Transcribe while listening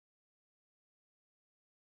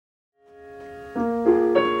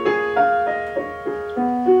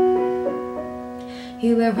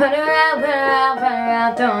You were running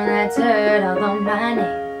around, throwing that dirt all on my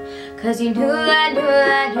name. 'Cause you knew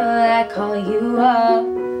I'd call you up.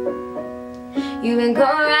 You've been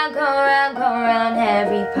going around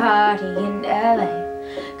every party in LA.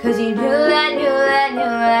 'Cause you knew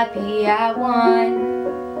I'd be at one.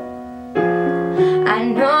 I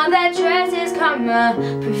know that dress is karma,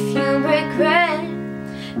 perfume regret.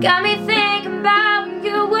 Got me thinking about when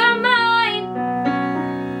you were mine.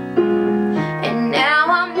 And now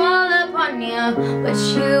I'm all up on you, what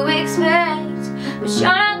you expect. But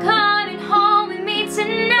you're not coming home with me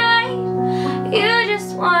tonight. You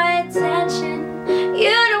just want attention,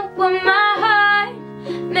 you don't want my heart.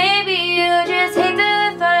 Maybe you just hate the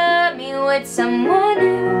thought of me with someone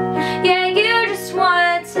new. Yeah, you just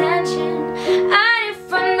want attention, I knew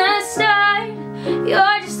from the start.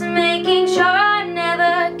 You're just making sure I'm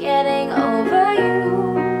never getting over you.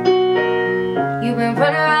 You've been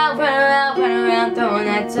running around, throwing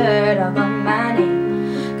that dirt all on my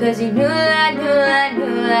name. 'Cause you knew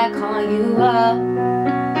I'd call you up.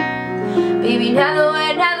 Baby, now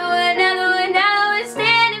that we're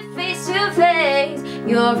standing face to face,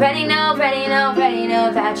 you already know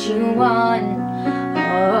that you won.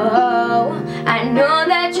 Oh, I know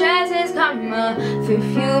that dress is karma,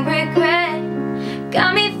 perfume regret. Got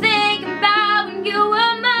me thinking about when you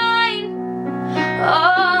were mine.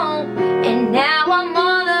 Oh, and now I'm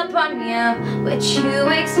all up on you, what you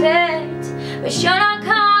expect. But you're not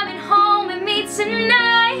coming home with me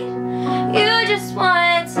tonight. You just want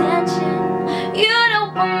attention, you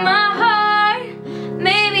don't want my heart.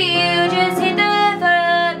 Maybe you just hate the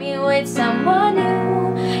thought of me with someone new.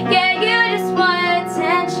 Yeah, you just want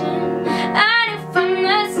attention, I knew from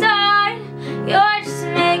the start. You're just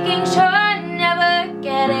making sure I'm never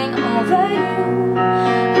getting over you.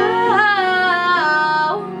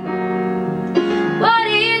 Oh, what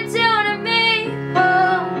are you doing to me?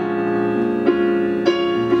 Oh,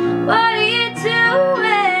 what are you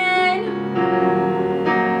doing?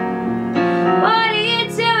 What are you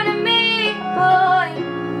doing to me, boy?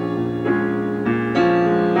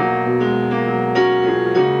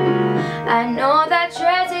 I know that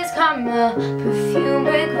dress is karma, perfume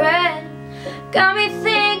regret. Got me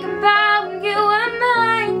thinking about when you were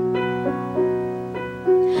mine.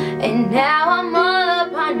 And now I'm all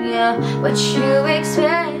up on you, what you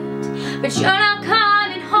expect. But you're not coming